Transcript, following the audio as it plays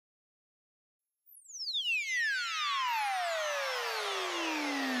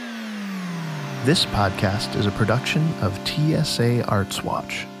This podcast is a production of TSA Arts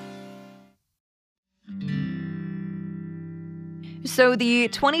Watch. So the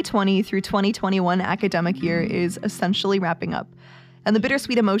 2020 through 2021 academic year is essentially wrapping up. And the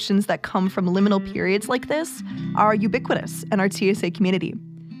bittersweet emotions that come from liminal periods like this are ubiquitous in our TSA community.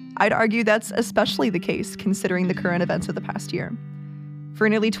 I'd argue that's especially the case considering the current events of the past year. For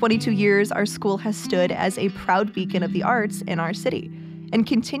nearly 22 years, our school has stood as a proud beacon of the arts in our city and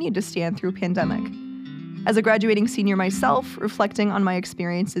continued to stand through a pandemic. As a graduating senior myself, reflecting on my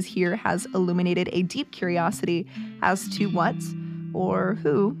experiences here has illuminated a deep curiosity as to what or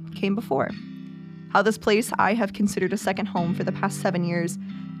who came before. How this place I have considered a second home for the past 7 years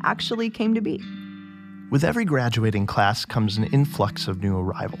actually came to be. With every graduating class comes an influx of new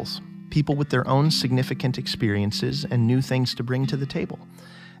arrivals, people with their own significant experiences and new things to bring to the table.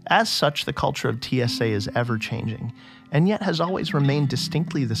 As such, the culture of TSA is ever-changing, and yet has always remained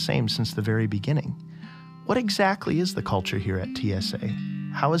distinctly the same since the very beginning. What exactly is the culture here at TSA?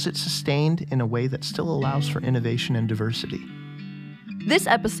 How is it sustained in a way that still allows for innovation and diversity? This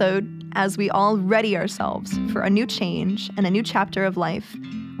episode, as we all ready ourselves for a new change and a new chapter of life,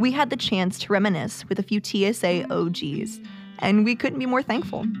 we had the chance to reminisce with a few TSA OGs, and we couldn't be more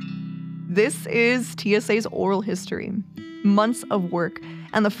thankful. This is TSA's oral history, months of work,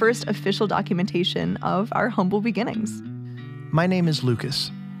 and the first official documentation of our humble beginnings. My name is Lucas.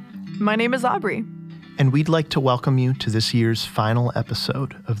 My name is Aubrey. And we'd like to welcome you to this year's final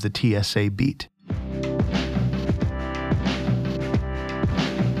episode of the TSA Beat.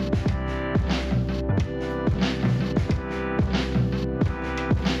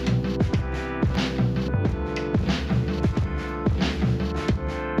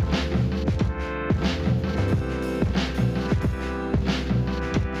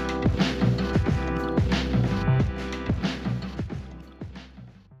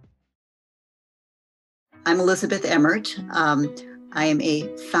 I'm Elizabeth Emmert. I am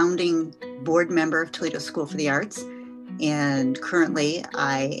a founding board member of Toledo School for the Arts, and currently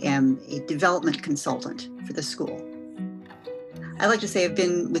I am a development consultant for the school. I like to say I've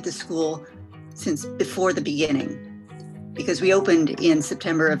been with the school since before the beginning, because we opened in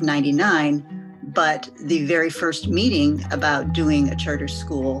September of '99, but the very first meeting about doing a charter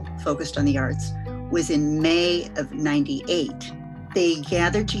school focused on the arts was in May of '98. They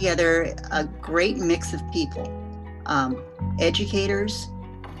gathered together a great mix of people, educators,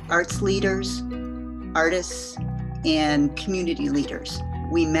 arts leaders, artists, and community leaders.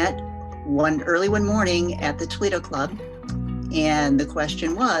 We met early one morning at the Toledo Club, and the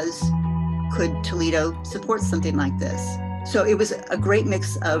question was, could Toledo support something like this? So it was a great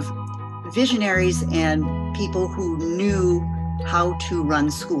mix of visionaries and people who knew how to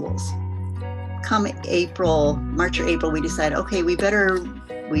run schools. Come March or April, we decided, okay, we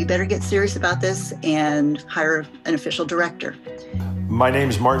better get serious about this and hire an official director. My name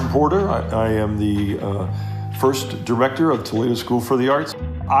is Martin Porter. I am the first director of Toledo School for the Arts.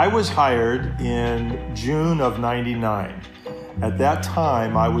 I was hired in June of '99. At that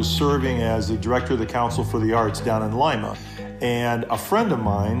time, I was serving as the director of the Council for the Arts down in Lima. And a friend of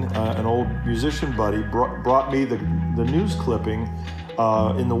mine, an old musician buddy, brought me the news clipping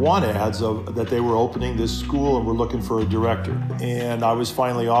in the want ads that they were opening this school and were looking for a director. And I was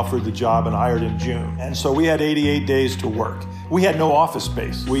finally offered the job and hired in June. And so we had 88 days to work. We had no office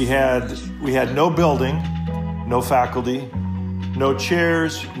space. We had no building, no faculty, no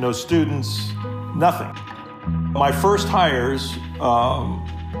chairs, no students, nothing. My first hires,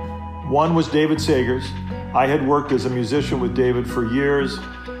 one was David Sagers. I had worked as a musician with David for years.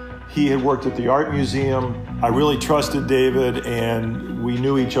 He had worked at the Art Museum. I really trusted David, and we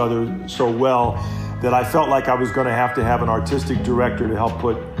knew each other so well that I felt like I was going to have an artistic director to help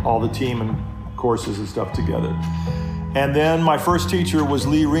put all the team and courses and stuff together. And then my first teacher was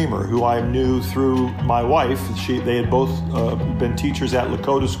Lee Reamer, who I knew through my wife. They had both been teachers at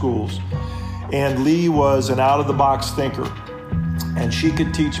Lakota schools. And Lee was an out-of-the-box thinker, and she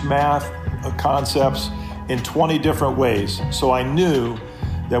could teach math concepts in 20 different ways. So I knew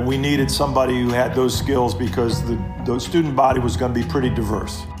that we needed somebody who had those skills because the student body was going to be pretty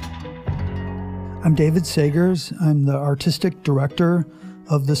diverse. I'm David Sagers. I'm the artistic director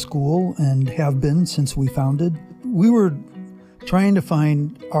of the school and have been since we founded. We were trying to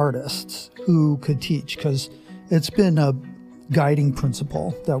find artists who could teach, because it's been a guiding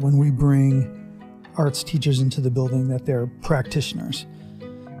principle that when we bring arts teachers into the building, that they're practitioners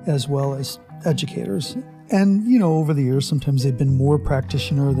as well as educators. And, over the years, sometimes they've been more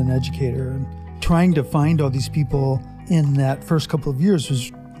practitioner than educator. And trying to find all these people in that first couple of years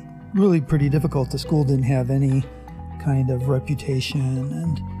was really pretty difficult. The school didn't have any kind of reputation,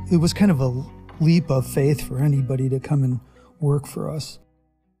 and it was kind of a leap of faith for anybody to come and work for us.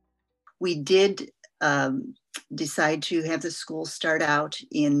 We did decide to have the school start out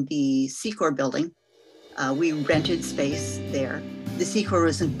in the Secor building. We rented space there. The Secor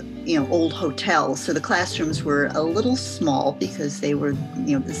was an old hotel, so the classrooms were a little small because they were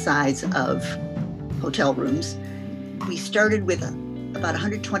the size of hotel rooms. We started with about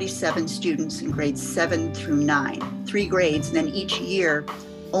 127 students in grades 7 through 9, 3 grades, and then each year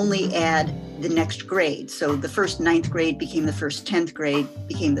only add the next grade. So the first 9th grade became the first 10th grade,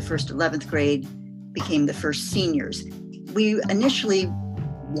 became the first 11th grade, became the first seniors. We initially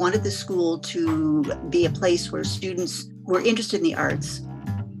wanted the school to be a place where students who are interested in the arts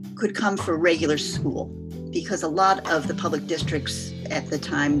could come for regular school, because a lot of the public districts at the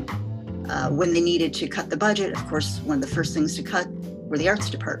time, when they needed to cut the budget, of course, one of the first things to cut were the arts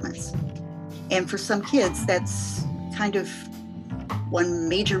departments. And for some kids, that's kind of one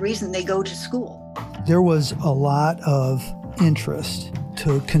major reason they go to school. There was a lot of interest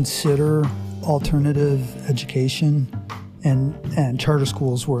to consider alternative education, and charter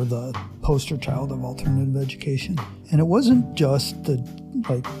schools were the poster child of alternative education. And it wasn't just the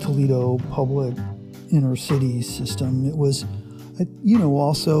Toledo public inner city system. It was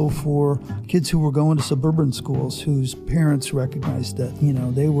also for kids who were going to suburban schools whose parents recognized that,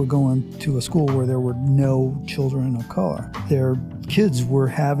 they were going to a school where there were no children of color. Their kids were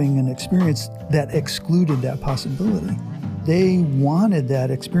having an experience that excluded that possibility. They wanted that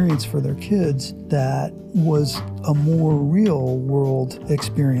experience for their kids that was a more real world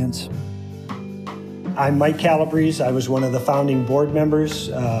experience. I'm Mike Calabrese. I was one of the founding board members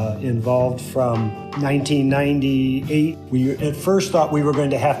involved from 1998. We at first thought we were going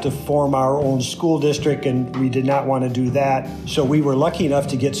to have to form our own school district, and we did not want to do that. So we were lucky enough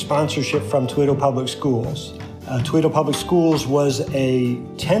to get sponsorship from Toledo Public Schools. Toledo Public Schools was a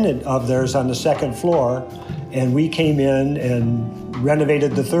tenant of theirs on the 2nd floor, and we came in and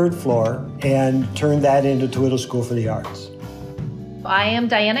renovated the 3rd floor and turned that into Toledo School for the Arts. I am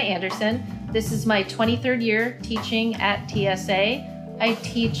Diana Anderson. This is my 23rd year teaching at TSA. I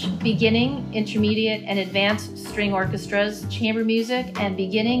teach beginning, intermediate, and advanced string orchestras, chamber music, and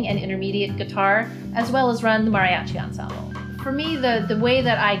beginning and intermediate guitar, as well as run the mariachi ensemble. For me, the way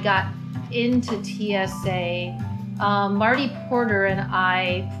that I got into TSA, Marty Porter and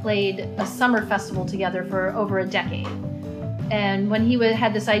I played a summer festival together for over a decade. And when he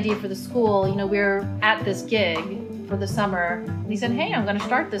had this idea for the school, we were at this gig for the summer, and he said, "Hey, I'm going to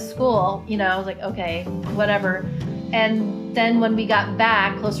start this school." I was like, "Okay, whatever." And then when we got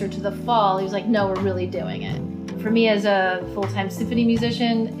back closer to the fall, he was like, "No, we're really doing it." For me as a full-time symphony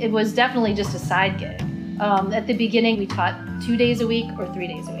musician, it was definitely just a side gig. At the beginning, we taught 2 days a week or 3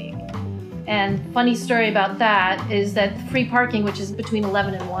 days a week. And funny story about that is that free parking, which is between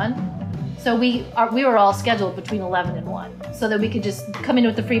 11 and 1, so we were all scheduled between 11 and 1 so that we could just come in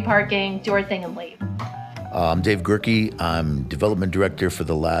with the free parking, do our thing, and leave. I'm Dave Gerke. I'm development director for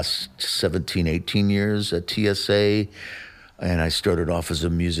the last 17, 18 years at TSA. And I started off as a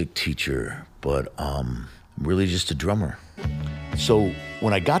music teacher, but I'm really just a drummer. So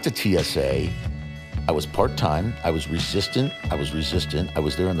when I got to TSA, I was part-time. I was resistant. I was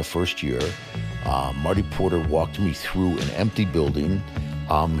there in the first year. Marty Porter walked me through an empty building.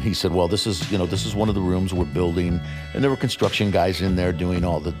 He said, "Well, this is one of the rooms we're building," and there were construction guys in there doing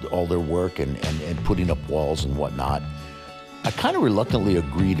all their work and putting up walls and whatnot. I kind of reluctantly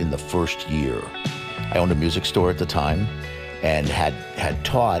agreed in the first year. I owned a music store at the time and had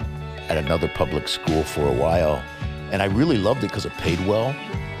taught at another public school for a while, and I really loved it because it paid well.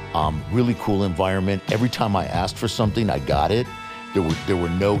 Really cool environment. Every time I asked for something, I got it. There were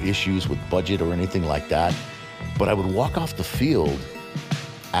no issues with budget or anything like that. But I would walk off the field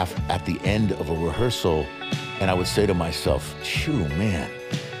at the end of a rehearsal, and I would say to myself, "Shoo, man,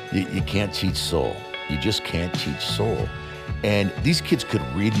 you can't teach soul. You just can't teach soul." And these kids could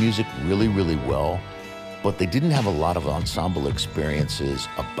read music really, really well, but they didn't have a lot of ensemble experiences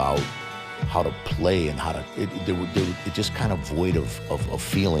about how to play and how to, it just kind of void of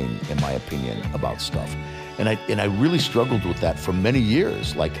feeling, in my opinion, about stuff. And I really struggled with that for many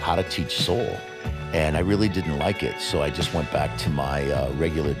years, like how to teach soul. And I really didn't like it, so I just went back to my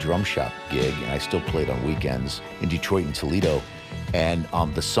regular drum shop gig, and I still played on weekends in Detroit and Toledo. And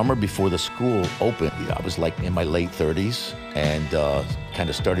the summer before the school opened, I was like in my late 30s and kind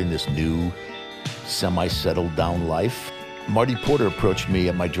of starting this new semi-settled down life. Marty Porter approached me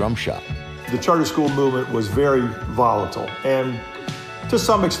at my drum shop. The charter school movement was very volatile, and to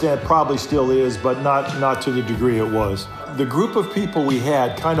some extent probably still is, but not to the degree it was. The group of people we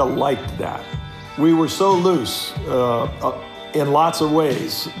had kind of liked that. We were so loose in lots of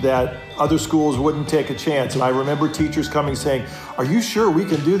ways that other schools wouldn't take a chance. And I remember teachers coming saying, "Are you sure we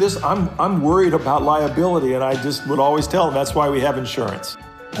can do this? I'm worried about liability." And I just would always tell them that's why we have insurance.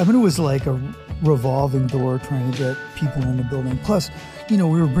 I mean, it was like a revolving door trying to get people in the building. Plus, we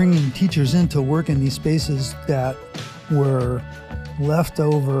were bringing teachers in to work in these spaces that were left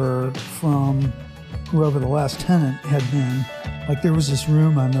over from whoever the last tenant had been. Like there was this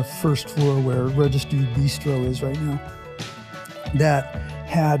room on the first floor where Registered Bistro is right now that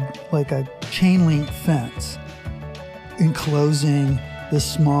had like a chain link fence enclosing this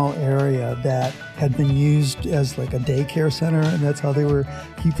small area that had been used as like a daycare center, and that's how they were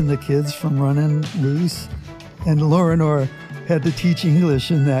keeping the kids from running loose. And Laura Nora had to teach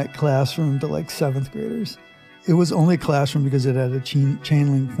English in that classroom to like 7th graders. It was only a classroom because it had a chain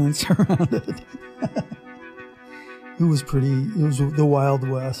link fence around it. It was the Wild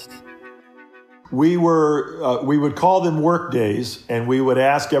West. We would call them work days, and we would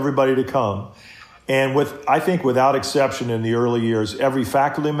ask everybody to come. And I think without exception in the early years, every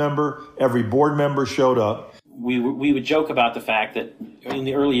faculty member, every board member showed up. We would joke about the fact that in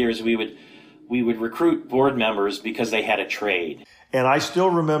the early years we would recruit board members because they had a trade. And I still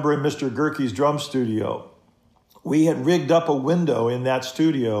remember in Mr. Gerke's drum studio, we had rigged up a window in that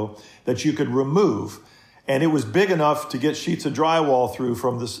studio that you could remove. And it was big enough to get sheets of drywall through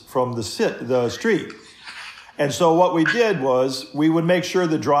from the street. And so what we did was we would make sure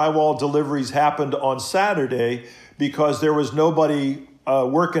the drywall deliveries happened on Saturday because there was nobody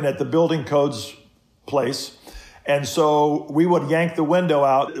working at the building codes place. And so we would yank the window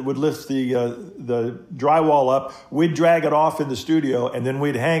out, it would lift the drywall up, we'd drag it off in the studio, and then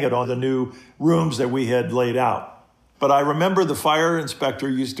we'd hang it on the new rooms that we had laid out. But I remember the fire inspector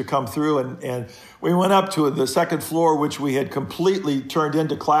used to come through, and we went up to the second floor, which we had completely turned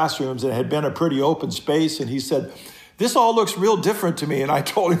into classrooms and had been a pretty open space. And he said, "This all looks real different to me." And I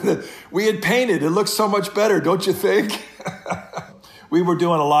told him that we had painted. It looks so much better, don't you think? We were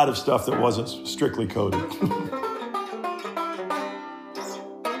doing a lot of stuff that wasn't strictly coded.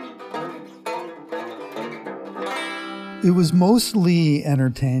 It was mostly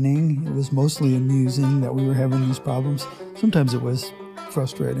entertaining. It was mostly amusing that we were having these problems. Sometimes it was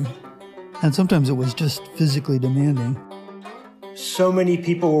frustrating. And sometimes it was just physically demanding. So many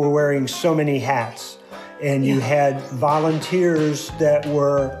people were wearing so many hats. And you had volunteers that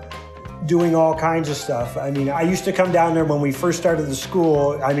were doing all kinds of stuff. I mean, I used to come down there when we first started the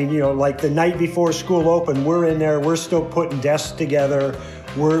school. I mean, like the night before school opened, we're in there, we're still putting desks together.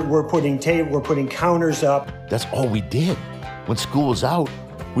 We're putting counters up. That's all we did. When school was out,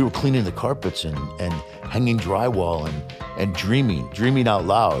 we were cleaning the carpets and hanging drywall and dreaming out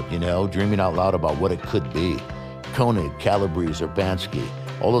loud, dreaming out loud about what it could be. Koenig, Calabrese, Urbanski,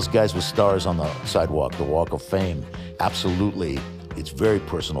 all those guys with stars on the sidewalk, the Walk of Fame. Absolutely, it's very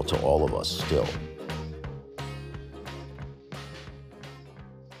personal to all of us still.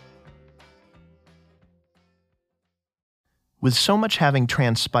 With so much having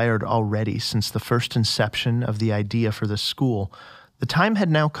transpired already since the first inception of the idea for the school, the time had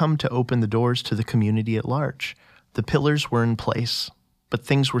now come to open the doors to the community at large. The pillars were in place, but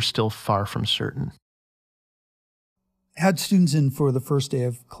things were still far from certain. Had students in for the first day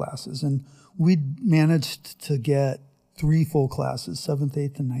of classes, and we'd managed to get 3 full classes, 7th,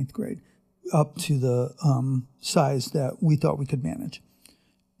 8th, and 9th grade, up to the size that we thought we could manage.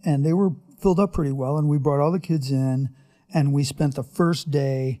 And they were filled up pretty well, and we brought all the kids in. And we spent the first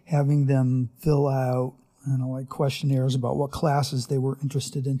day having them fill out, like questionnaires about what classes they were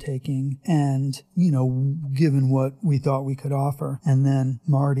interested in taking and, given what we thought we could offer. And then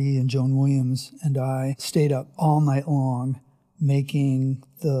Marty and Joan Williams and I stayed up all night long making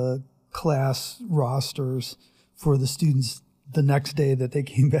the class rosters for the students the next day that they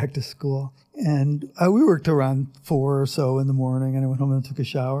came back to school. And we worked around 4 or so in the morning, and I went home and took a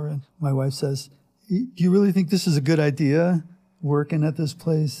shower. And my wife says, "Do you really think this is a good idea, working at this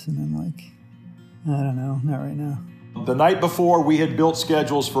place?" And I'm like, "I don't know, not right now." The night before, we had built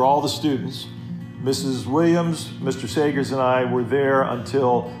schedules for all the students. Mrs. Williams, Mr. Sagers, and I were there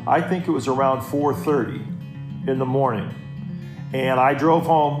until I think it was around 4:30 in the morning. And I drove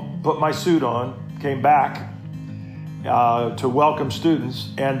home, put my suit on, came back to welcome students.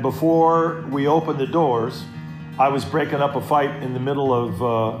 And before we opened the doors, I was breaking up a fight in the middle of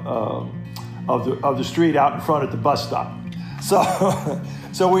the street out in front at the bus stop.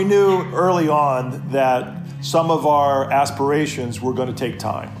 So we knew early on that some of our aspirations were going to take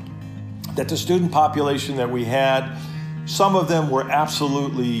time. That the student population that we had, some of them were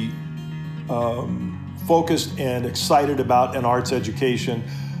absolutely focused and excited about an arts education.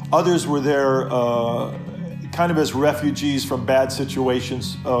 Others were there kind of as refugees from bad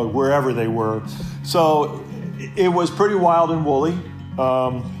situations wherever they were. So it was pretty wild and woolly,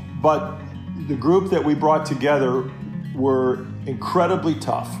 but the group that we brought together were incredibly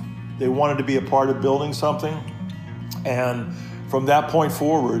tough. They wanted to be a part of building something, and from that point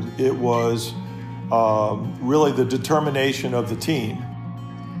forward, it was really the determination of the team.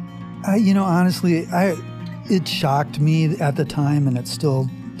 Honestly, it shocked me at the time, and it still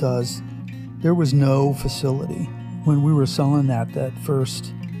does. There was no facility when we were selling that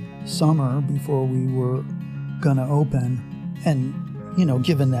first summer before we were going to open. And,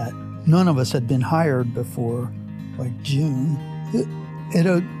 given that none of us had been hired before like June,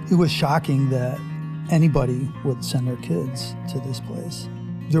 it was shocking that anybody would send their kids to this place.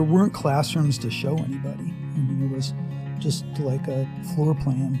 There weren't classrooms to show anybody. It was just like a floor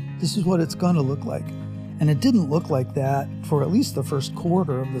plan. This is what it's going to look like. And it didn't look like that for at least the first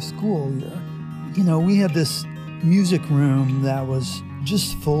quarter of the school year. We had this music room that was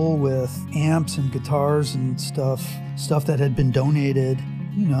just full with amps and guitars and stuff that had been donated.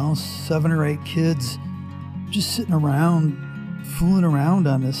 7 or 8 kids just sitting around, fooling around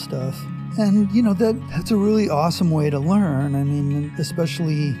on this stuff. And, that's a really awesome way to learn. I mean,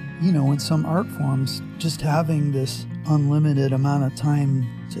 especially, in some art forms, just having this unlimited amount of time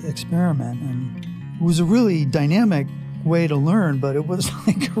to experiment. And it was a really dynamic way to learn, but it was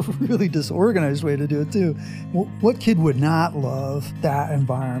like a really disorganized way to do it too. What kid would not love that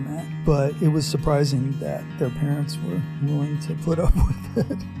environment? But it was surprising that their parents were willing to put up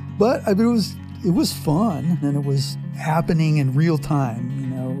with it. But I mean, it was fun, and it was happening in real time.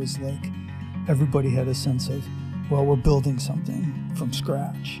 It was like everybody had a sense of, well, we're building something from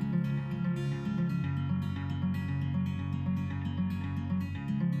scratch.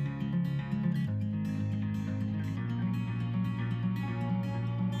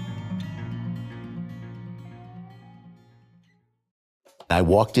 I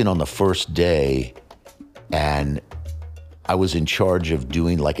walked in on the first day, and I was in charge of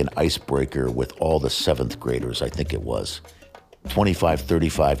doing like an icebreaker with all the 7th graders, I think it was. 25,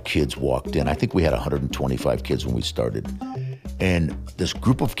 35 kids walked in. I think we had 125 kids when we started. And this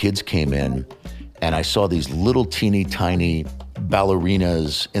group of kids came in, and I saw these little teeny tiny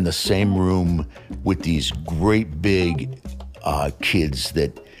ballerinas in the same room with these great big kids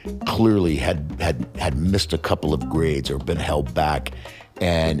that clearly had missed a couple of grades or been held back.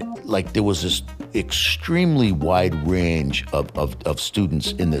 And like there was this extremely wide range of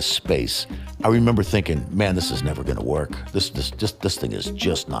students in this space. I remember thinking, man, this is never gonna work. This thing is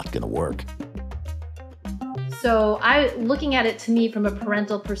just not gonna work. So looking at it to me from a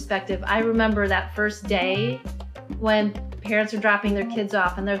parental perspective, I remember that first day when parents are dropping their kids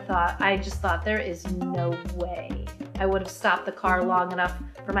off, and I just thought there is no way I would have stopped the car long enough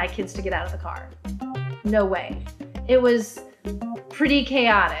for my kids to get out of the car. No way. It was pretty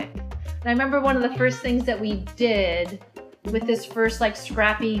chaotic. And I remember one of the first things that we did with this first like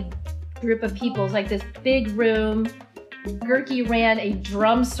scrappy group of people was like this big room. Gerke ran a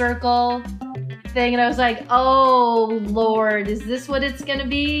drum circle thing, and I was like, oh Lord, is this what it's gonna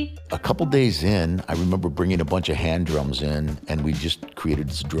be? A couple days in, I remember bringing a bunch of hand drums in, and we just created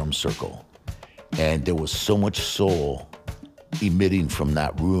this drum circle. And there was so much soul emitting from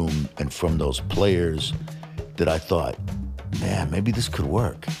that room and from those players that I thought, man, maybe this could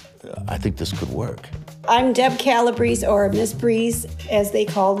work. I think this could work. I'm Deb Calabrese, or Miss Breeze, as they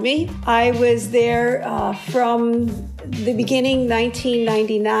called me. I was there from the beginning,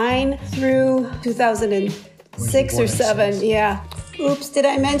 1999, through 2006 or 7. Yeah. Oops, did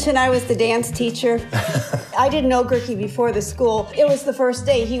I mention I was the dance teacher? I didn't know Gerke before the school. It was the first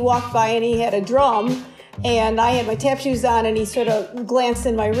day. He walked by and he had a drum, and I had my tap shoes on, and he sort of glanced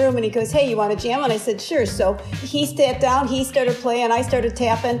in my room and he goes, hey, you want to jam? And I said, sure. So he sat down, he started playing, I started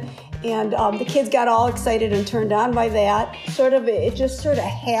tapping, and the kids got all excited and turned on by that. It just sort of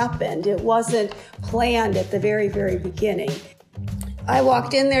happened. It wasn't planned at the very, very beginning. I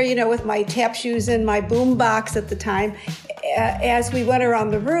walked in there, with my tap shoes and my boom box at the time. As we went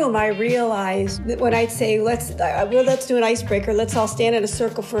around the room, I realized that when I'd say, let's do an icebreaker, let's all stand in a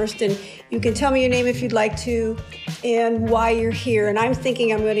circle first, and you can tell me your name if you'd like to, and why you're here. And I'm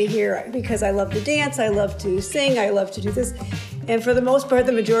thinking I'm going to hear because I love to dance, I love to sing, I love to do this. And for the most part,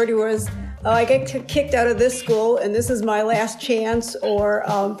 the majority was, I get kicked out of this school, and this is my last chance, or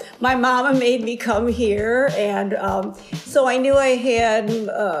my mama made me come here. And so I knew I had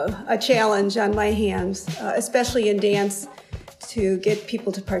a challenge on my hands, especially in dance, to get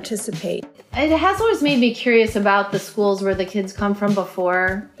people to participate. It has always made me curious about the schools where the kids come from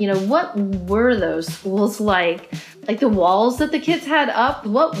before. What were those schools like? Like the walls that the kids had up?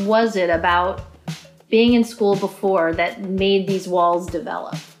 What was it about, being in school before that made these walls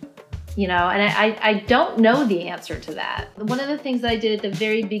develop? You know, and I don't know the answer to that. One of the things that I did at the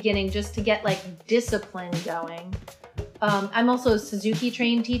very beginning just to get like discipline going, I'm also a Suzuki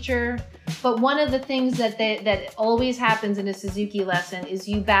trained teacher, but one of the things that always happens in a Suzuki lesson is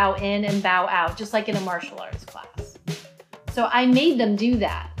you bow in and bow out, just like in a martial arts class. So I made them do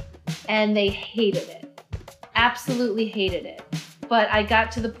that, and they hated it, absolutely hated it. But I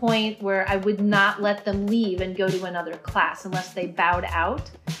got to the point where I would not let them leave and go to another class unless they bowed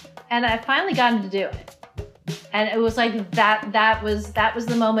out. And I finally got them to do it. And it was like that was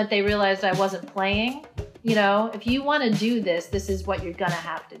the moment they realized I wasn't playing. You know, if you want to do this, this is what you're gonna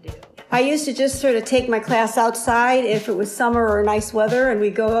have to do. I used to just sort of take my class outside if it was summer or nice weather, and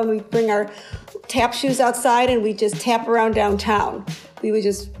we'd go and we'd bring our tap shoes outside and we'd just tap around downtown. We would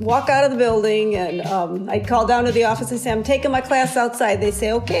just walk out of the building, and I'd call down to the office and say, I'm taking my class outside. They'd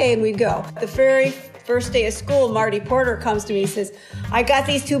say, okay, and we'd go. The very first day of school, Marty Porter comes to me and says, I got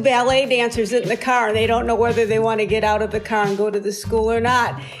these 2 ballet dancers in the car, and they don't know whether they want to get out of the car and go to the school or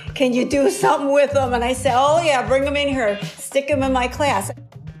not. Can you do something with them? And I said, oh yeah, bring them in here, stick them in my class.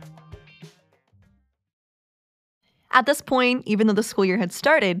 At this point, even though the school year had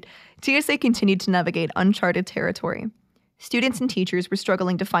started, TSA continued to navigate uncharted territory. Students and teachers were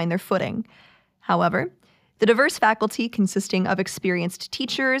struggling to find their footing. However, the diverse faculty, consisting of experienced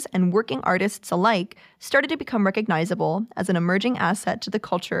teachers and working artists alike, started to become recognizable as an emerging asset to the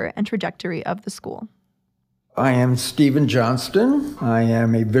culture and trajectory of the school. I am Stephen Johnston. I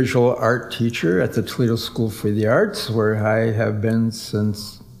am a visual art teacher at the Toledo School for the Arts, where I have been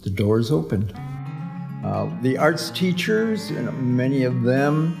since the doors opened. The arts teachers, many of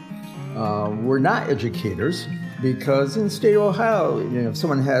them were not educators, because in the state of Ohio, if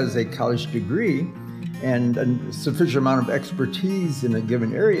someone has a college degree and a sufficient amount of expertise in a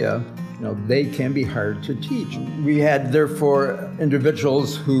given area, they can be hard to teach. We had, therefore,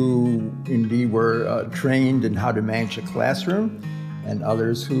 individuals who indeed were trained in how to manage a classroom, and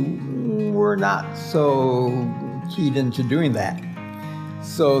others who were not so keyed into doing that.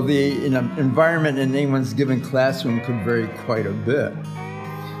 So the environment in anyone's given classroom could vary quite a bit.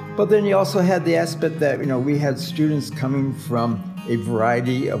 But then you also had the aspect that, we had students coming from a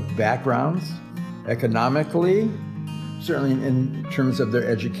variety of backgrounds, economically, certainly in terms of their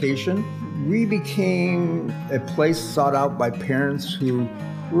education. We became a place sought out by parents who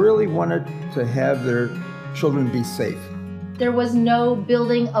really wanted to have their children be safe. There was no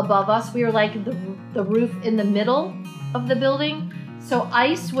building above us. We were like the roof in the middle of the building. So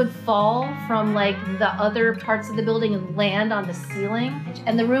ice would fall from like the other parts of the building and land on the ceiling.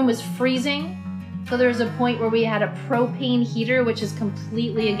 And the room was freezing. So there was a point where we had a propane heater, which is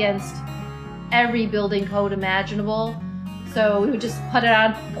completely against every building code imaginable. So we would just put it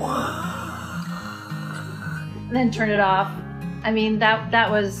on and then turn it off. I mean, that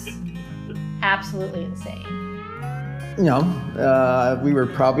was absolutely insane. We were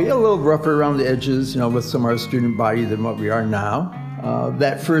probably a little rougher around the edges, with some of our student body than what we are now.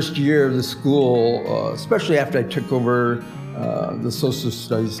 That first year of the school, especially after I took over the social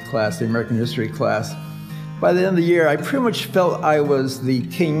studies class, the American history class, by the end of the year, I pretty much felt I was the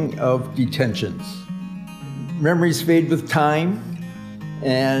king of detentions. Memories fade with time,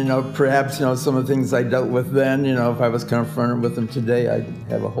 and perhaps some of the things I dealt with then, if I was confronted with them today, I'd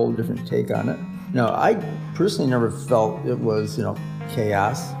have a whole different take on it. I personally never felt it was,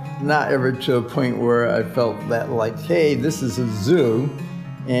 chaos. Not ever to a point where I felt that like, hey, this is a zoo,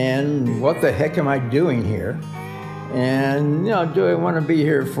 and what the heck am I doing here? And, do I want to be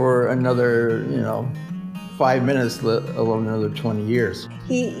here for another, 5 minutes, let alone another 20 years?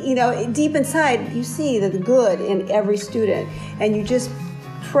 Deep inside, you see the good in every student, and you just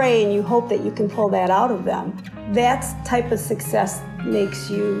pray and you hope that you can pull that out of them. That type of success makes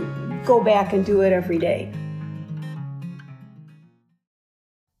you go back and do it every day.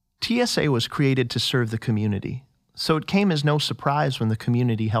 TSA was created to serve the community, so it came as no surprise when the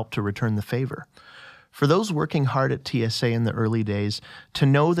community helped to return the favor. For those working hard at TSA in the early days, to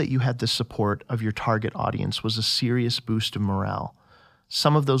know that you had the support of your target audience was a serious boost of morale.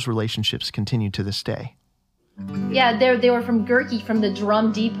 Some of those relationships continue to this day. Yeah, they were from Gerke, from the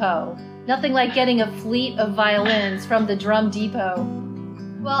Drum Depot. Nothing like getting a fleet of violins from the Drum Depot.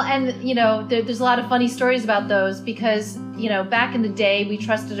 Well, and, there's a lot of funny stories about those because, back in the day, we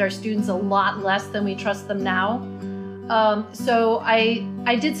trusted our students a lot less than we trust them now. So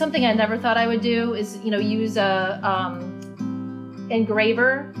I did something I never thought I would do is, use a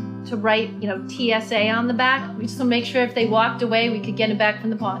engraver to write, TSA on the back. We just want to make sure if they walked away, we could get it back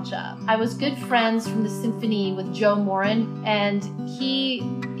from the pawn shop. I was good friends from the symphony with Joe Morin, and he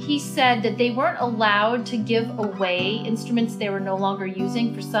he said that they weren't allowed to give away instruments they were no longer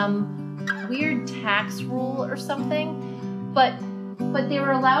using for some weird tax rule or something, but they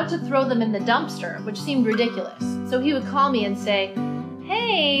were allowed to throw them in the dumpster, which seemed ridiculous. So he would call me and say,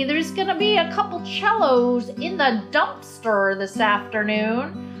 "Hey, there's gonna be a couple cellos in the dumpster this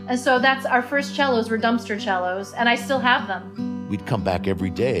afternoon." And so that's our first cellos were dumpster cellos, and I still have them. We'd come back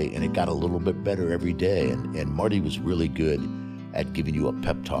every day, and it got a little bit better every day. And Marty was really good at giving you a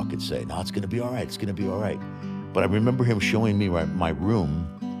pep talk and saying, "No, it's gonna be all right, it's gonna be all right." But I remember him showing me my room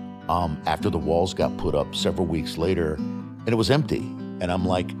after the walls got put up several weeks later, and it was empty. And I'm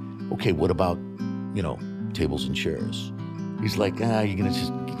like, "Okay, what about, tables and chairs?" He's like,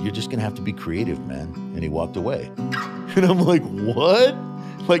 "You're just gonna have to be creative, man." And he walked away. And I'm like, "What?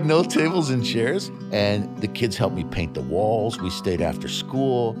 Like no tables and chairs?" And the kids helped me paint the walls. We stayed after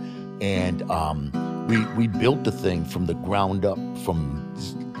school, and we built the thing from the ground up, from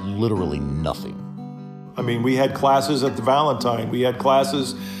literally nothing. I mean, we had classes at the Valentine. We had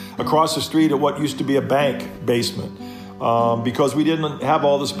classes across the street at what used to be a bank basement because we didn't have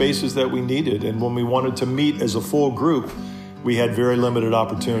all the spaces that we needed. And when we wanted to meet as a full group, we had very limited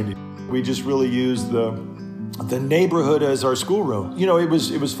opportunity. We just really used the neighborhood as our schoolroom. It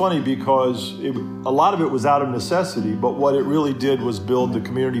was funny because a lot of it was out of necessity, but what it really did was build the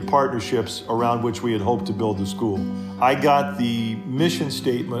community partnerships around which we had hoped to build the school. I got the mission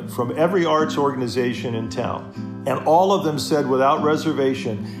statement from every arts organization in town, and all of them said without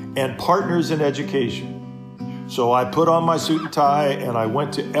reservation, "and partners in education." So I put on my suit and tie and I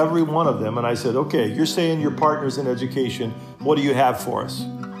went to every one of them and I said, "Okay, you're saying you're partners in education. What do you have for us?"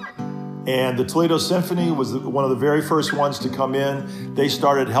 And the Toledo Symphony was one of the very first ones to come in. They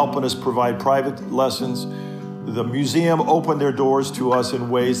started helping us provide private lessons. The museum opened their doors to us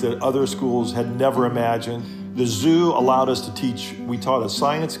in ways that other schools had never imagined. The zoo allowed us to teach. We taught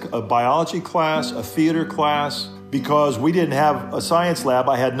a biology class, a theater class, because we didn't have a science lab.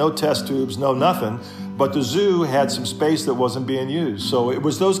 I had no test tubes, no nothing. But the zoo had some space that wasn't being used. So it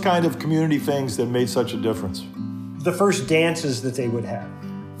was those kind of community things that made such a difference. The first dances that they would have.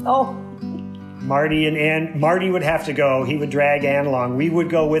 Oh. Marty would have to go. He would drag Ann along. We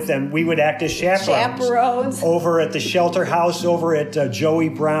would go with them. We would act as chaperones. Over at the shelter house, over at Joey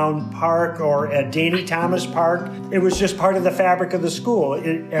Brown Park or at Danny Thomas Park. It was just part of the fabric of the school.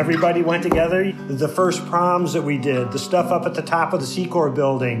 Everybody went together. The first proms that we did, the stuff up at the top of the Secor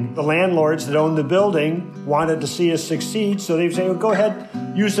building, the landlords that owned the building wanted to see us succeed, so they would say, "Well, go ahead,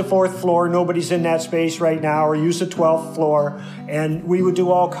 use the 4th floor. Nobody's in that space right now," or use the 12th floor. And we would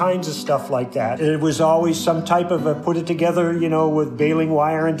do all kinds of stuff like that. It was always some type of put it together, with baling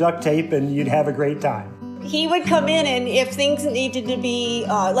wire and duct tape, and you'd have a great time. He would come in, and if things needed to be,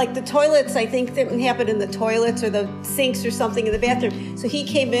 like the toilets, I think that happened in the toilets or the sinks or something in the bathroom. So he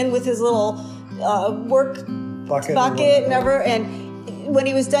came in with his little work bucket and when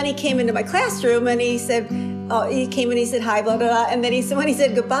he was done, he came into my classroom and he said, he came in, he said, "Hi, blah, blah, blah." And then when he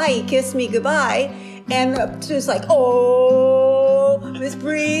said goodbye, he kissed me goodbye. And she was like, "Oh, Miss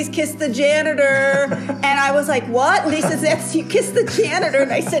Breeze kissed the janitor." And I was like, "What?" And he says, "You kissed the janitor."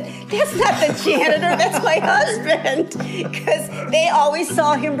 And I said, "That's not the janitor, that's my husband." Because they always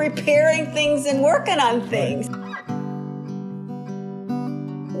saw him repairing things and working on things.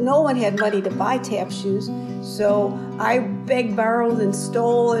 No one had money to buy tap shoes, so I begged, borrowed, and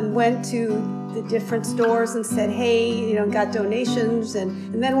stole and went to the different stores and said, "Hey," got donations.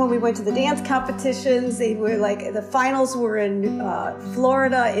 And then when we went to the dance competitions, they were like, the finals were in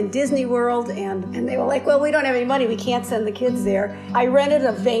Florida in Disney World, and they were like, "Well, we don't have any money, we can't send the kids there." I rented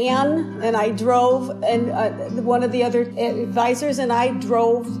a van and I drove, and one of the other advisors and I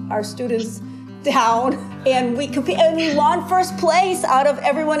drove our students down, and we won first place out of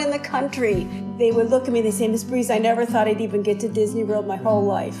everyone in the country. They would look at me and they say, "Miss Breeze, I never thought I'd even get to Disney World my whole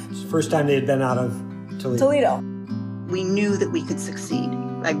life." It's the first time they had been out of Toledo. We knew that we could succeed.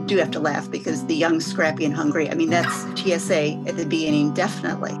 I do have to laugh because the young, scrappy, and hungry, that's TSA at the beginning,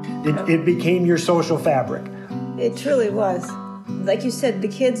 definitely. It became your social fabric. It truly was. Like you said, the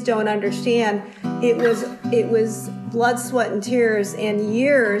kids don't understand. It was blood, sweat, and tears and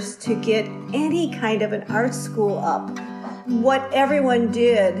years to get any kind of an art school up. What everyone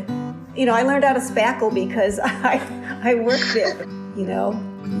did, I learned how to spackle because I worked there,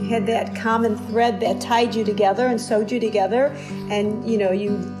 You had that common thread that tied you together and sewed you together, and, you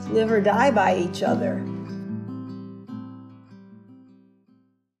live or die by each other.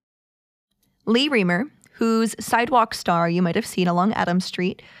 Lee Reamer, whose sidewalk star you might have seen along Adams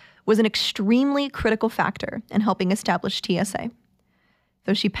Street, was an extremely critical factor in helping establish TSA.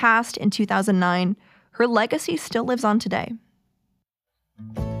 Though she passed in 2009, her legacy still lives on today.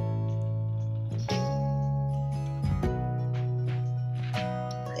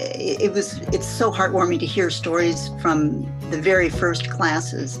 it's so heartwarming to hear stories from the very first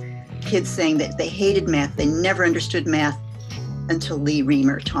classes, kids saying that they hated math, they never understood math until Lee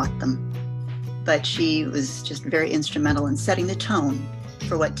Reamer taught them. But she was just very instrumental in setting the tone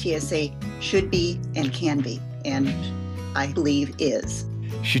for what TSA should be and can be, and I believe is.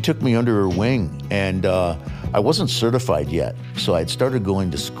 She took me under her wing, and I wasn't certified yet, so I'd started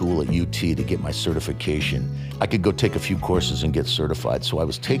going to school at UT to get my certification. I could go take a few courses and get certified, so I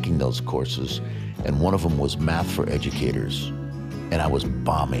was taking those courses, and one of them was Math for Educators, and I was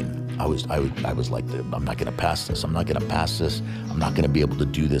bombing. I was like, I'm not gonna pass this, I'm not gonna pass this, I'm not gonna be able to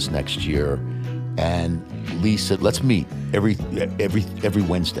do this next year. And Lee said, let's meet every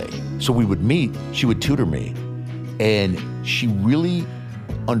Wednesday. So we would meet, she would tutor me, and she really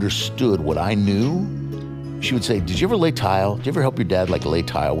understood what I knew. She would say, did you ever lay tile? Did you ever help your dad lay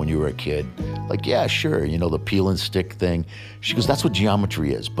tile when you were a kid? Like, yeah, sure, the peel and stick thing. She goes, that's what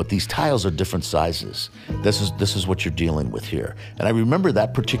geometry is, but these tiles are different sizes. This is what you're dealing with here. And I remember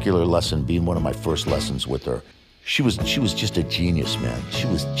that particular lesson being one of my first lessons with her. She was just a genius, man. She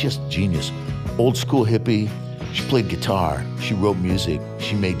was just genius. Old school hippie. She played guitar. She wrote music.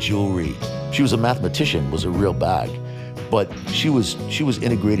 She made jewelry. She was a mathematician, was a real bag. But she was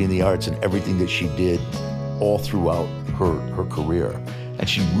integrating the arts in everything that she did all throughout her career. And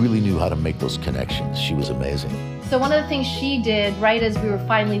she really knew how to make those connections. She was amazing. So one of the things she did right as we were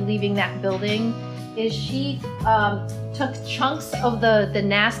finally leaving that building is she took chunks of the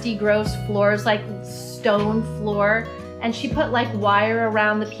nasty, gross floors, like stone floor, and she put wire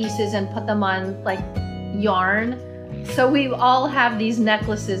around the pieces and put them on yarn. So we all have these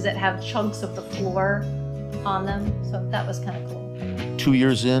necklaces that have chunks of the floor on them. So that was kind of cool. 2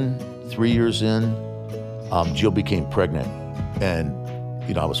 years in, 3 years in, Jill became pregnant, and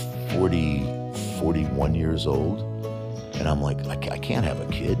I was 41 years old, and I'm like, I can't have a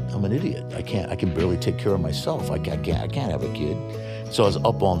kid. I'm an idiot. I can barely take care of myself. I can't have a kid. So I was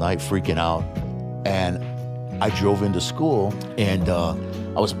up all night freaking out, and I drove into school, and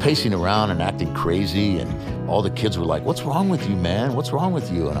I was pacing around and acting crazy, and all the kids were like, what's wrong with you, man? What's wrong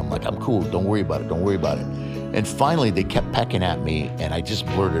with you? And I'm like, I'm cool. Don't worry about it. Don't worry about it. And finally, they kept pecking at me, and I just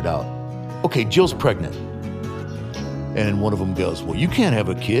blurted out, okay, Jill's pregnant. And one of them goes, well, you can't have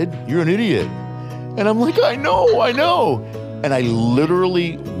a kid. You're an idiot. And I'm like, I know. And I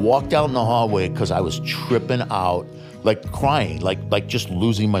literally walked out in the hallway because I was tripping out, crying, just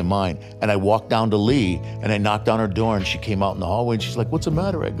losing my mind. And I walked down to Lee, and I knocked on her door, and she came out in the hallway, and she's like, what's the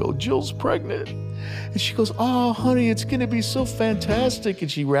matter? I go, Jill's pregnant. And she goes, oh, honey, it's gonna be so fantastic.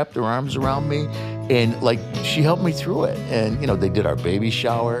 And she wrapped her arms around me, and she helped me through it. And, they did our baby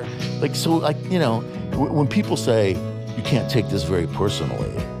shower. When people say, you can't take this very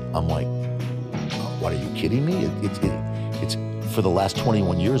personally, I'm like, what, are you kidding me? It's for the last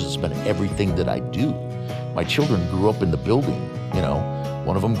 21 years, it's been everything that I do. My children grew up in the building,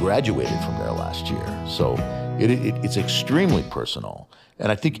 one of them graduated from there last year. So it's extremely personal.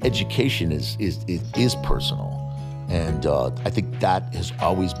 And I think education is personal. And I think that has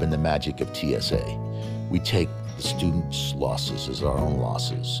always been the magic of TSA. We take the students' losses as our own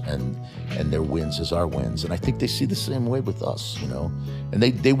losses, and their wins as our wins. And I think they see the same way with us, And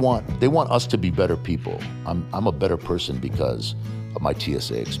they want us to be better people. I'm a better person because of my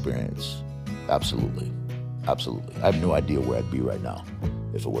TSA experience. Absolutely. Absolutely. I have no idea where I'd be right now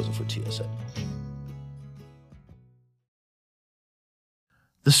if it wasn't for TSA.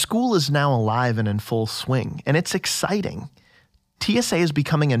 The school is now alive and in full swing, and it's exciting. TSA is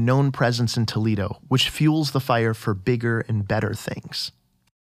becoming a known presence in Toledo, which fuels the fire for bigger and better things.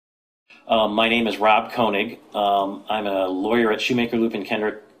 My name is Rob Koenig. I'm a lawyer at Shoemaker, Lupin,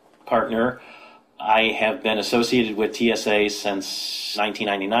 Kendrick Partner. I have been associated with TSA since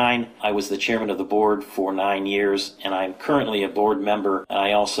 1999. I was the chairman of the board for 9 years, and I'm currently a board member.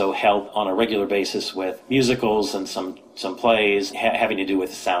 I also help on a regular basis with musicals and some plays having to do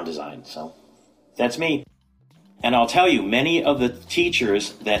with sound design. So that's me. And I'll tell you, many of the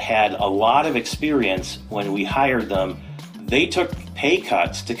teachers that had a lot of experience when we hired them, they took pay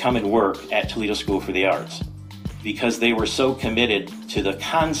cuts to come and work at Toledo School for the Arts because they were so committed to the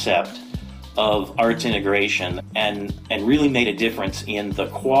concept of arts integration and really made a difference in the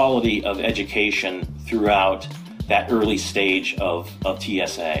quality of education throughout that early stage of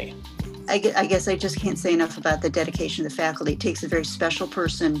TSA. I guess I just can't say enough about the dedication of the faculty. It takes a very special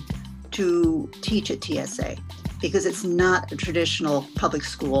person to teach at TSA because it's not a traditional public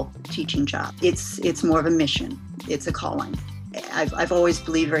school teaching job. It's more of a mission. It's a calling. I've always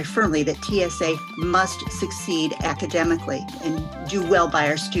believed very firmly that TSA must succeed academically and do well by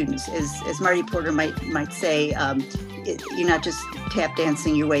our students. As Marty Porter might say, you're not just tap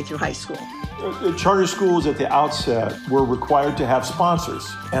dancing your way through high school. Charter schools at the outset were required to have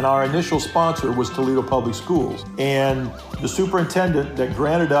sponsors, and our initial sponsor was Toledo Public Schools. And the superintendent that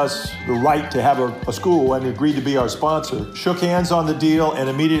granted us the right to have a school and agreed to be our sponsor shook hands on the deal and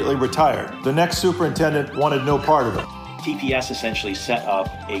immediately retired. The next superintendent wanted no part of it. TPS essentially set up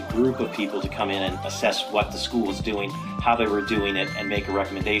a group of people to come in and assess what the school was doing, how they were doing it, and make a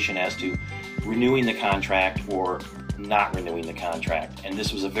recommendation as to renewing the contract or not renewing the contract. And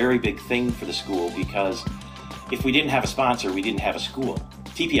this was a very big thing for the school because if we didn't have a sponsor, we didn't have a school.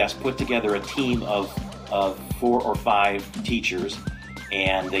 TPS put together a team of 4 or 5 teachers,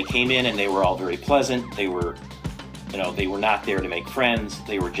 and they came in and they were all very pleasant. They were not there to make friends.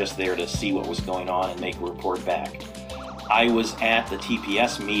 They were just there to see what was going on and make a report back. I was at the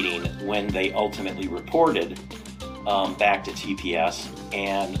TPS meeting when they ultimately reported back to TPS,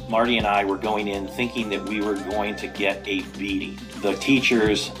 and Marty and I were going in thinking that we were going to get a beating. The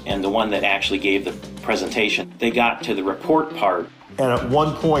teachers and the one that actually gave the presentation, they got to the report part. And at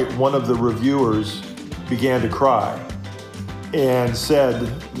one point, one of the reviewers began to cry and said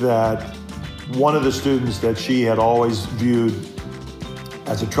that one of the students that she had always viewed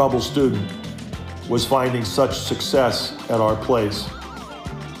as a troubled student was finding such success at our place,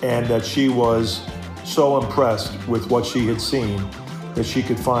 and that she was so impressed with what she had seen that she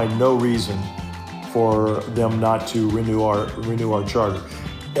could find no reason for them not to renew our charter.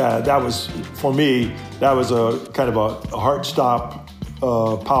 That was, for me, that was a kind of a heart-stop,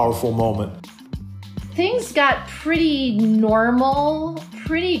 powerful moment. Things got pretty normal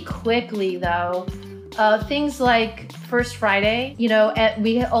pretty quickly, though. Things like First Friday,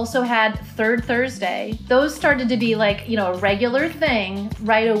 we also had Third Thursday. Those started to be like, a regular thing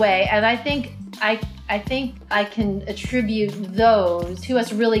right away. And I think I can attribute those to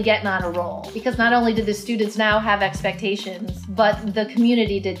us really getting on a roll, because not only did the students now have expectations, but the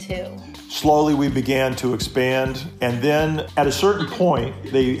community did too. Slowly we began to expand, and then at a certain point,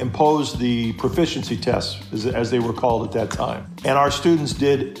 they imposed the proficiency tests, as they were called at that time. And our students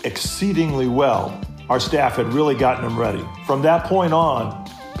did exceedingly well. Our staff had really gotten them ready. From that point on,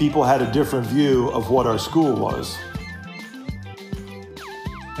 people had a different view of what our school was.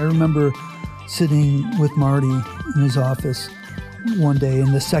 I remember sitting with Marty in his office one day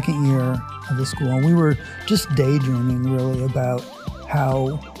in the second year of the school, and we were just daydreaming really about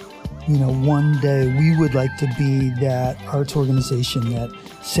how, one day we would like to be that arts organization that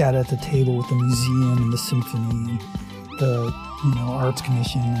sat at the table with the museum and the symphony and the, arts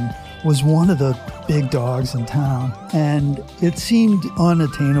commission, and was one of the big dogs in town. And it seemed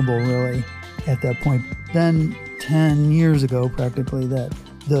unattainable really at that point. Then 10 years ago practically, that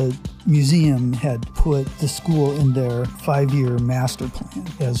the museum had put the school in their 5-year master plan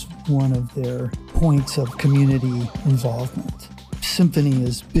as one of their points of community involvement. Symphony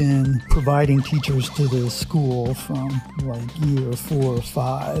has been providing teachers to the school from year 4 or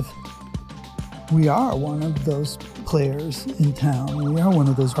 5. We are one of those players in town. We are one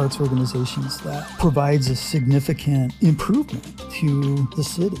of those arts organizations that provides a significant improvement to the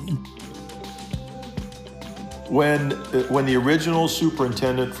city. When the original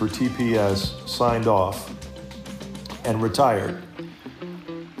superintendent for TPS signed off and retired,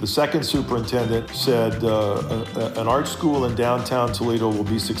 the second superintendent said an art school in downtown Toledo will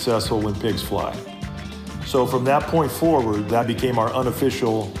be successful when pigs fly. So from that point forward, that became our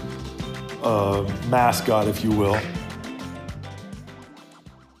unofficial mascot, if you will.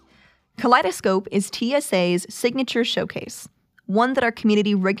 Kaleidoscope is TSA's signature showcase, one that our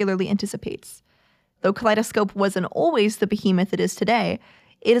community regularly anticipates. Though Kaleidoscope wasn't always the behemoth it is today,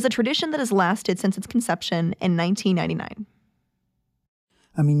 it is a tradition that has lasted since its conception in 1999.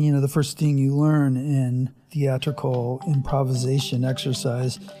 I mean, the first thing you learn in theatrical improvisation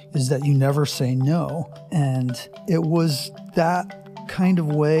exercise is that you never say no. And it was that kind of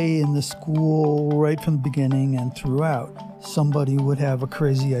way in the school right from the beginning and throughout. Somebody would have a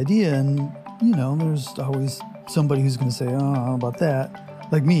crazy idea, and, there's always somebody who's going to say, oh, I don't know about that.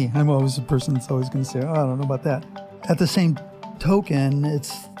 Like me, I'm always the person that's always going to say, oh, I don't know about that. At the same token,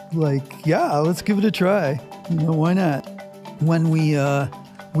 it's like, yeah, let's give it a try. Why not? When we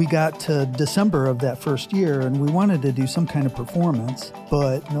got to December of that first year and we wanted to do some kind of performance,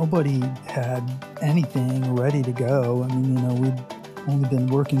 but nobody had anything ready to go. I mean, we'd only been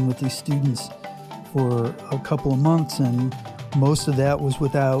working with these students for a couple of months, and most of that was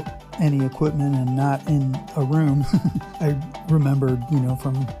without any equipment and not in a room. I remembered,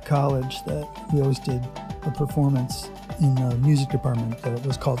 from college that we always did a performance in the music department that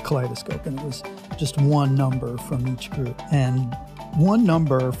was called Kaleidoscope, and it was just one number from each group. And one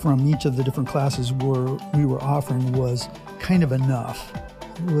number from each of the different classes we were offering was kind of enough.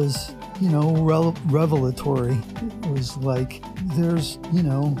 It was, revelatory. It was like there's,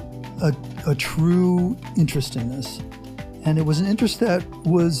 a true interest in this. And it was an interest that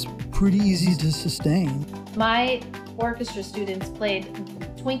was pretty easy to sustain. My orchestra students played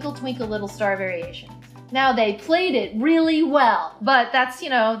Twinkle, Twinkle, Little Star Variations. Now, they played it really well, but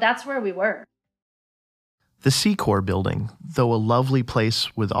that's where we were. The Secor building, though a lovely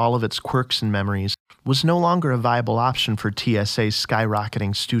place with all of its quirks and memories, was no longer a viable option for TSA's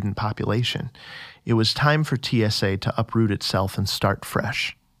skyrocketing student population. It was time for TSA to uproot itself and start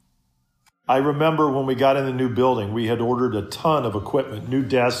fresh. I remember when we got in the new building, we had ordered a ton of equipment, new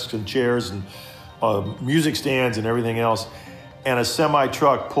desks and chairs and music stands and everything else, and a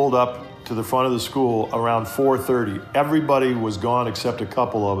semi-truck pulled up to the front of the school around 4:30. Everybody was gone except a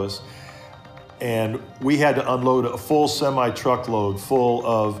couple of us, and we had to unload a full semi-truckload full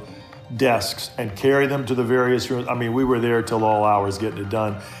of desks and carry them to the various rooms. I mean, we were there till all hours getting it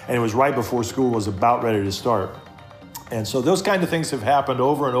done, and it was right before school was about ready to start. And so those kind of things have happened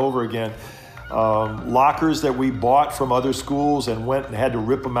over and over again. Lockers that we bought from other schools and went and had to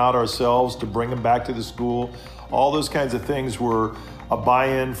rip them out ourselves to bring them back to the school. All those kinds of things were a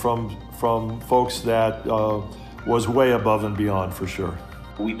buy-in from folks that was way above and beyond, for sure.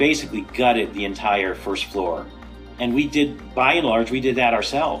 We basically gutted the entire first floor. And we did, by and large, we did that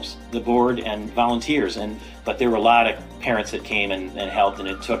ourselves, the board and volunteers. But there were a lot of parents that came and helped, and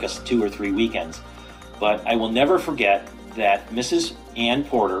it took us 2 or 3 weekends. But I will never forget that Mrs. Ann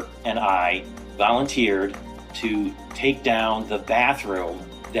Porter and I volunteered to take down the bathroom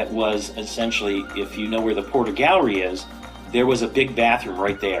that was essentially, if you know where the Porter Gallery is, there was a big bathroom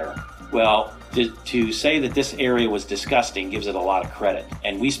right there. Well, to say that this area was disgusting gives it a lot of credit.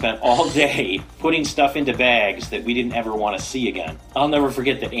 And we spent all day putting stuff into bags that we didn't ever want to see again. I'll never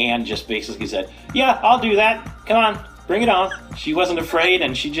forget that Ann just basically said, "Yeah, I'll do that. Come on, bring it on." She wasn't afraid,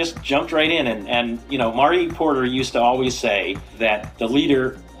 and she just jumped right in. And Marty Porter used to always say that the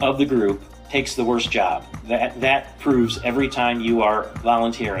leader of the group takes the worst job. That proves every time you are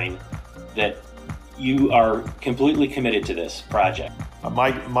volunteering that you are completely committed to this project.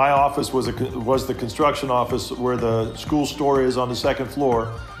 My office was the construction office where the school store is on the second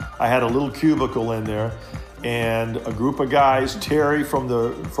floor. I had a little cubicle in there, and a group of guys, Terry from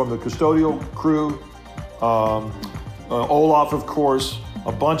the custodial crew, Olaf, of course,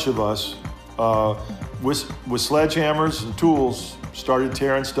 a bunch of us, with sledgehammers and tools, started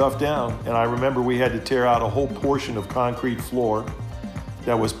tearing stuff down. And I remember we had to tear out a whole portion of concrete floor.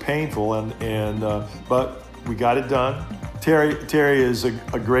 That was painful, but we got it done. Terry is a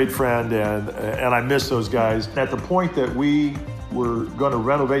great friend, and I miss those guys. At the point that we were going to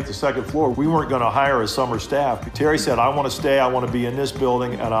renovate the second floor, we weren't going to hire a summer staff. Terry said, "I want to stay, I want to be in this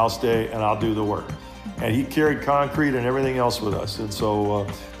building, and I'll stay and I'll do the work." And he carried concrete and everything else with us. And so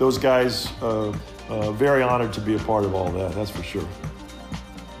those guys, very honored to be a part of all that, that's for sure.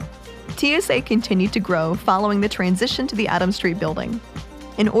 TSA continued to grow following the transition to the Adams Street building.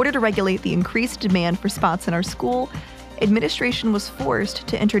 In order to regulate the increased demand for spots in our school, administration was forced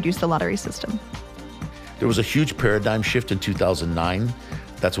to introduce the lottery system. There was a huge paradigm shift in 2009.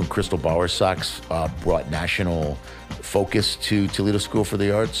 That's when Crystal Bowersox brought national focus to Toledo School for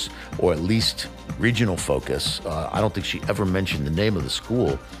the Arts, or at least regional focus. I don't think she ever mentioned the name of the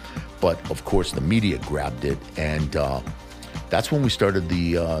school, but of course the media grabbed it, and that's when we started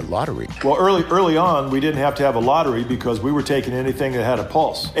the lottery. Well, early on, we didn't have to have a lottery because we were taking anything that had a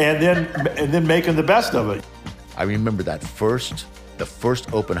pulse, and then making the best of it. I remember the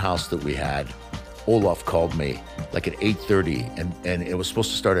first open house that we had. Olaf called me like at 8:30, and it was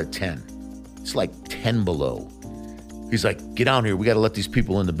supposed to start at 10. It's like 10 below. He's like, "Get down here. We got to let these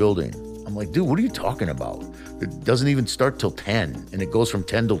people in the building." I'm like, "Dude, what are you talking about? It doesn't even start till 10, and it goes from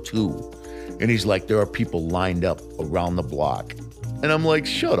 10 till 2. And he's like, "There are people lined up around the block." And I'm like,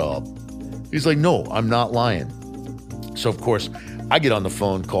 "Shut up." He's like, "No, I'm not lying." So, of course, I get on the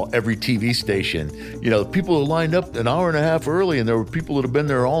phone, call every TV station. People are lined up an hour and a half early, and there were people that have been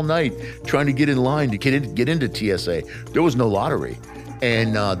there all night trying to get in line to get into TSA. There was no lottery.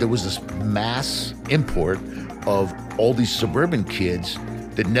 And there was this mass import of all these suburban kids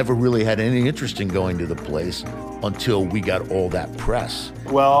that never really had any interest in going to the place until we got all that press.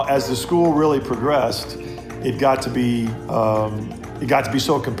 Well, as the school really progressed, it got to be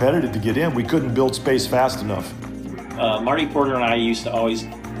so competitive to get in. We couldn't build space fast enough. Marty Porter and I used to always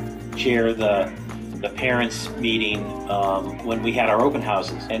chair the the parents meeting when we had our open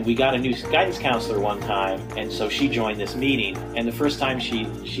houses. And we got a new guidance counselor one time, and so she joined this meeting. And the first time she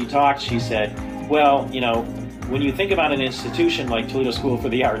talked, she said, well, you know, when you think about an institution like Toledo School for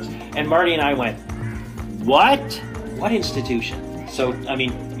the Arts, and Marty and I went, what? What institution? So, I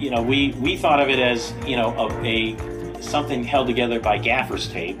mean, you know, we thought of it as, you know, something held together by gaffer's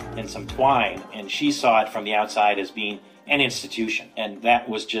tape and some twine, and she saw it from the outside as being an institution, and that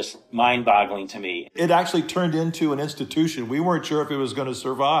was just mind-boggling to me. It actually turned into an institution. We weren't sure if it was going to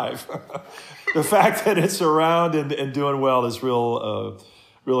survive. The fact that it's around and doing well is real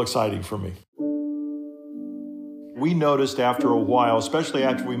exciting for me. We noticed after a while, especially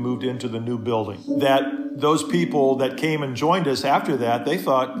after we moved into the new building, that those people that came and joined us after that, they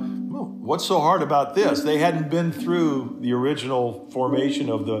thought, well, what's so hard about this? They hadn't been through the original formation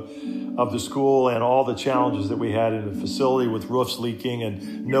of the school and all the challenges that we had in the facility with roofs leaking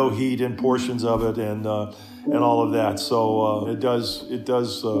and no heat in portions of it and all of that. So it does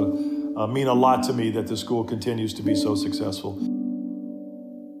mean a lot to me that the school continues to be so successful.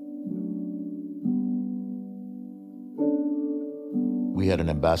 We had an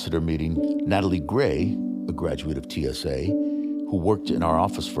ambassador meeting. Natalie Gray, a graduate of TSA, who worked in our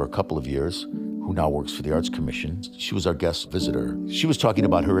office for a couple of years, who now works for the Arts Commission. She was our guest visitor. She was talking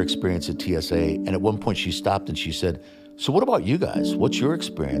about her experience at TSA, and at one point she stopped and she said, so what about you guys? What's your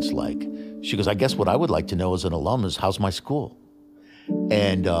experience like? She goes, I guess what I would like to know as an alum is, how's my school?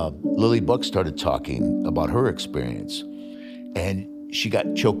 And Lily Buck started talking about her experience, and she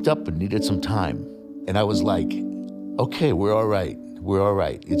got choked up and needed some time. And I was like, okay, we're all right. We're all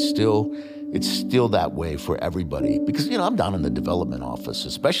right. It's still that way for everybody. Because, you know, I'm down in the development office,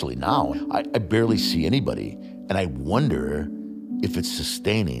 especially now. I barely see anybody. And I wonder if it's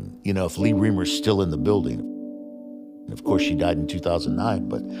sustaining, you know, if Lee Reamer's still in the building. And of course, she died in 2009,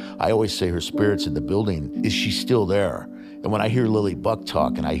 but I always say her spirit's in the building. Is she still there? And when I hear Lily Buck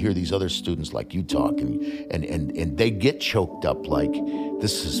talk, and I hear these other students like you talk, and they get choked up like,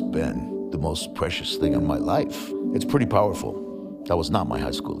 this has been the most precious thing in my life. It's pretty powerful. That was not my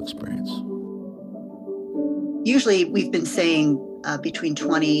high school experience. Usually we've been saying between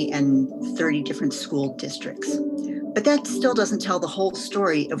 20 and 30 different school districts, but that still doesn't tell the whole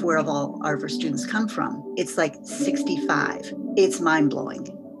story of where all of our students come from. It's like 65. It's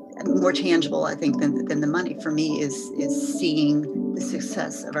mind-blowing. More tangible, I think, than the money for me is seeing the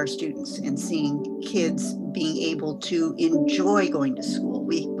success of our students and seeing kids being able to enjoy going to school.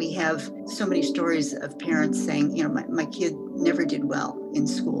 We have so many stories of parents saying, you know, my kid never did well in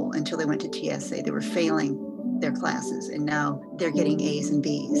school until they went to TSA. They were failing their classes, and now they're getting A's and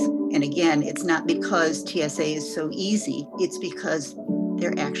B's. And again, it's not because TSA is so easy. It's because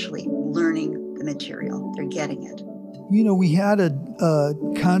they're actually learning the material. They're getting it. You know, we had a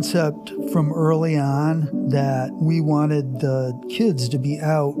concept from early on that we wanted the kids to be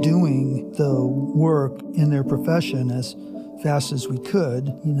out doing the work in their profession as fast as we could.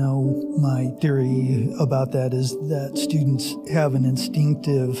 You know, my theory about that is that students have an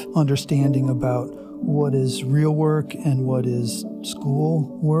instinctive understanding about what is real work and what is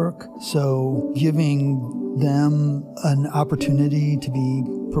school work. So giving them an opportunity to be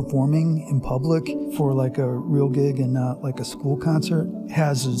performing in public for like a real gig and not like a school concert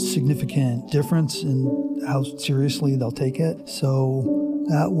has a significant difference in how seriously they'll take it. So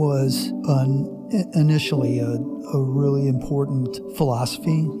that was initially a really important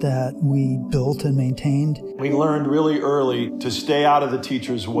philosophy that we built and maintained. We learned really early to stay out of the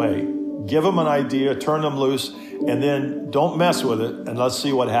teacher's way. Give them an idea, turn them loose, and then don't mess with it, and let's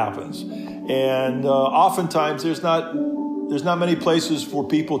see what happens. And oftentimes there's not many places for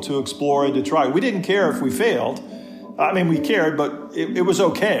people to explore and to try. We didn't care if we failed. I mean, we cared, but it was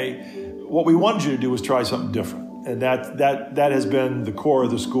okay. What we wanted you to do was try something different. And that has been the core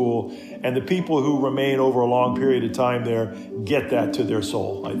of the school. And the people who remain over a long period of time there get that to their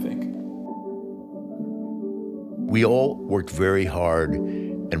soul, I think. We all worked very hard,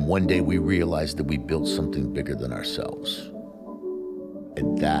 and one day we realized that we built something bigger than ourselves.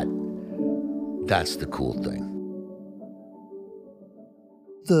 And that's the cool thing.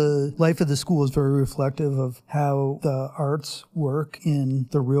 The life of the school is very reflective of how the arts work in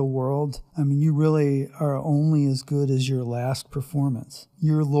the real world. I mean, you really are only as good as your last performance.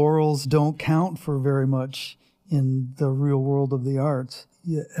 Your laurels don't count for very much in the real world of the arts.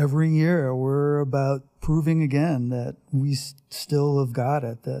 Every year, we're about proving again that we still have got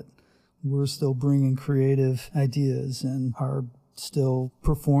it, that we're still bringing creative ideas and are still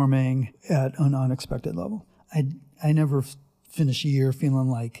performing at an unexpected level. I never finish a year feeling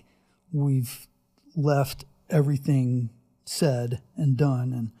like we've left everything said and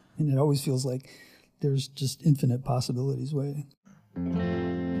done. And it always feels like there's just infinite possibilities waiting.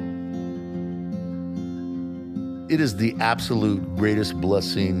 It is the absolute greatest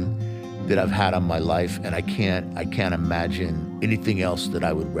blessing that I've had on my life, and I can't imagine anything else that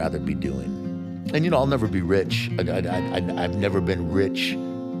I would rather be doing. And I'll never be rich. I've never been rich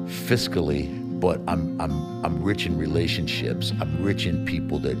fiscally, but I'm rich in relationships. I'm rich in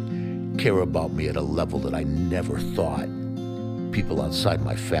people that care about me at a level that I never thought people outside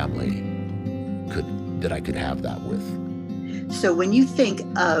my family that I could have that with. So when you think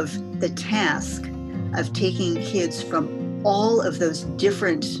of the task of taking kids from all of those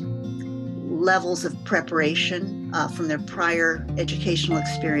different levels of preparation from their prior educational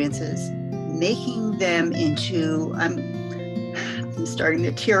experiences, making them into, I'm starting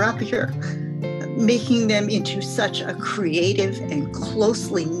to tear up here, making them into such a creative and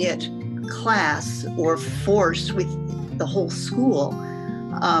closely knit class or force with the whole school,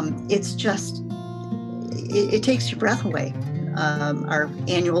 it's just, it takes your breath away. Our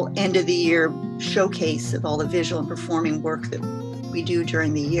annual end of the year showcase of all the visual and performing work that we do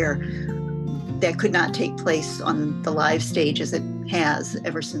during the year, that could not take place on the live stage as it has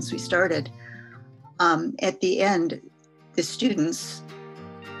ever since we started. At the end, the students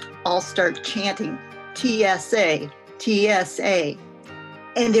all start chanting TSA, TSA.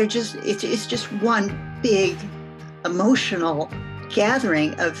 And they're just, it's just one big emotional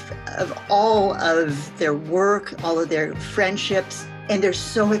gathering of all of their work, all of their friendships, and they're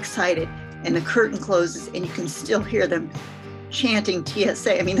so excited. And the curtain closes and you can still hear them chanting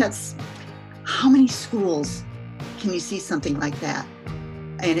TSA. I mean, that's, how many schools can you see something like that?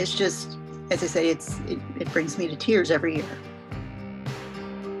 And it's just, as I say, it brings me to tears every year.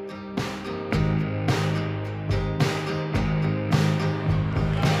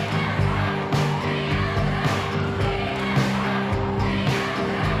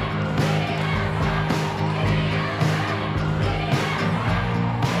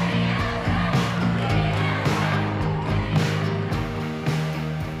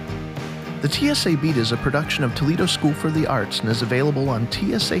 The TSA Beat is a production of Toledo School for the Arts and is available on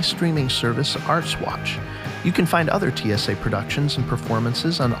TSA streaming service ArtsWatch. You can find other TSA productions and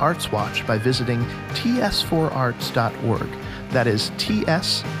performances on ArtsWatch by visiting ts4arts.org. That is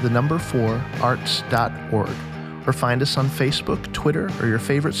ts4arts.org. Or find us on Facebook, Twitter, or your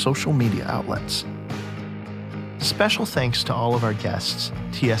favorite social media outlets. Special thanks to all of our guests,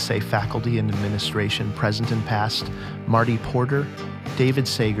 TSA faculty and administration present and past, Marty Porter, David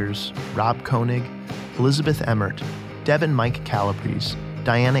Sagers, Rob Koenig, Elizabeth Emmert, Deb and Mike Calabrese,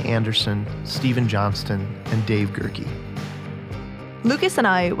 Diana Anderson, Stephen Johnston, and Dave Gerke. Lucas and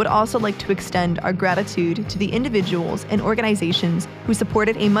I would also like to extend our gratitude to the individuals and organizations who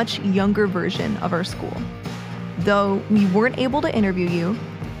supported a much younger version of our school. Though we weren't able to interview you,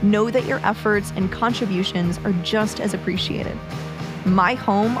 know that your efforts and contributions are just as appreciated. My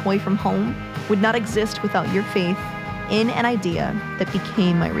home away from home would not exist without your faith in an idea that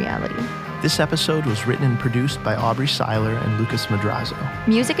became my reality. This episode was written and produced by Aubrey Seiler and Lucas Madrazo.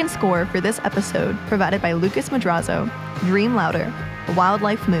 Music and score for this episode provided by Lucas Madrazo, Dream Louder,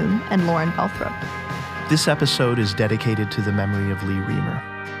 Wildlife Moon, and Lauren Belthrop. This episode is dedicated to the memory of Lee Reamer.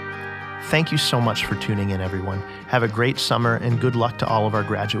 Thank you so much for tuning in, everyone. Have a great summer and good luck to all of our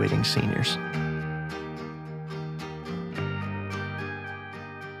graduating seniors.